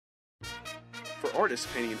For artists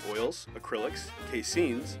painting in oils, acrylics,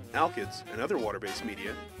 caseins, alkyds, and other water-based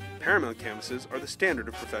media, Paramount canvases are the standard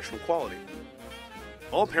of professional quality.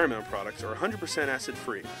 All Paramount products are 100%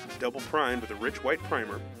 acid-free, double primed with a rich white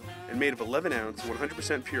primer, and made of 11-ounce,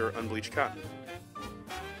 100% pure unbleached cotton.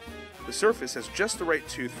 The surface has just the right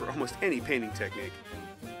tooth for almost any painting technique.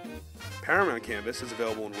 Paramount Canvas is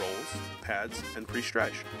available in rolls, pads, and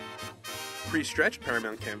pre-stretched. Pre-stretched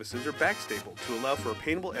Paramount canvases are backstapled to allow for a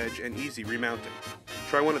paintable edge and easy remounting.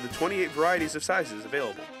 Try one of the 28 varieties of sizes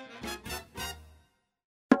available.